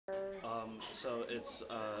So it's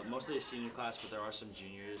mostly a senior class, but there are some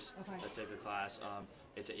juniors that take the class.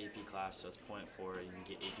 It's an AP class, so it's .4. You can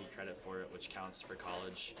get AP credit for it, which counts for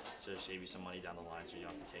college, so it'll save you some money down the line, so you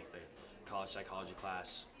don't have to take the college psychology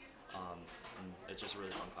class. And it's just a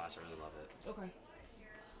really fun class. I really love it. Okay.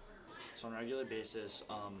 So on a regular basis,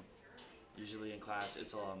 usually in class,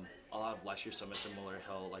 it's a lot of lectures. So Mr. Mueller,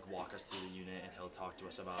 he'll like walk us through the unit, and he'll talk to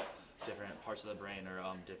us about different parts of the brain or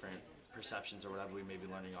different perceptions or whatever we may be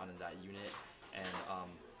learning on in that unit. And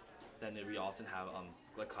then we often have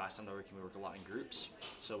like class time working. We work a lot in groups.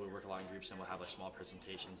 So we work a lot in groups, and we'll have like small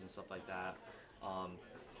presentations and stuff like that.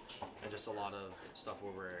 And just a lot of stuff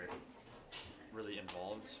where we're really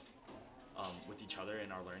involved with each other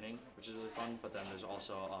in our learning, which is really fun. But then there's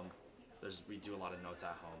also we do a lot of notes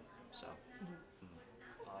at home. So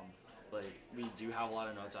like we do have a lot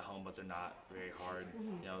of notes at home, but they're not very hard.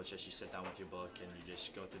 You know, it's just you sit down with your book and you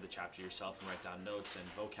just go through the chapter yourself and write down notes and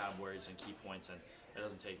vocab words and key points, and it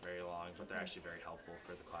doesn't take very long, but they're actually very helpful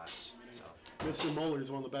for the class. So Mr. Mueller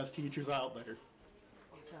is one of the best teachers out there.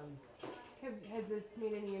 Awesome. Has this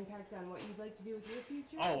made any impact on what you'd like to do with your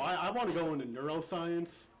future? Oh, I want to go into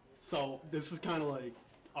neuroscience, so this is kind of like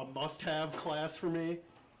a must-have class for me.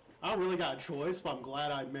 I don't really got a choice, but I'm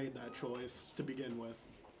glad I made that choice to begin with.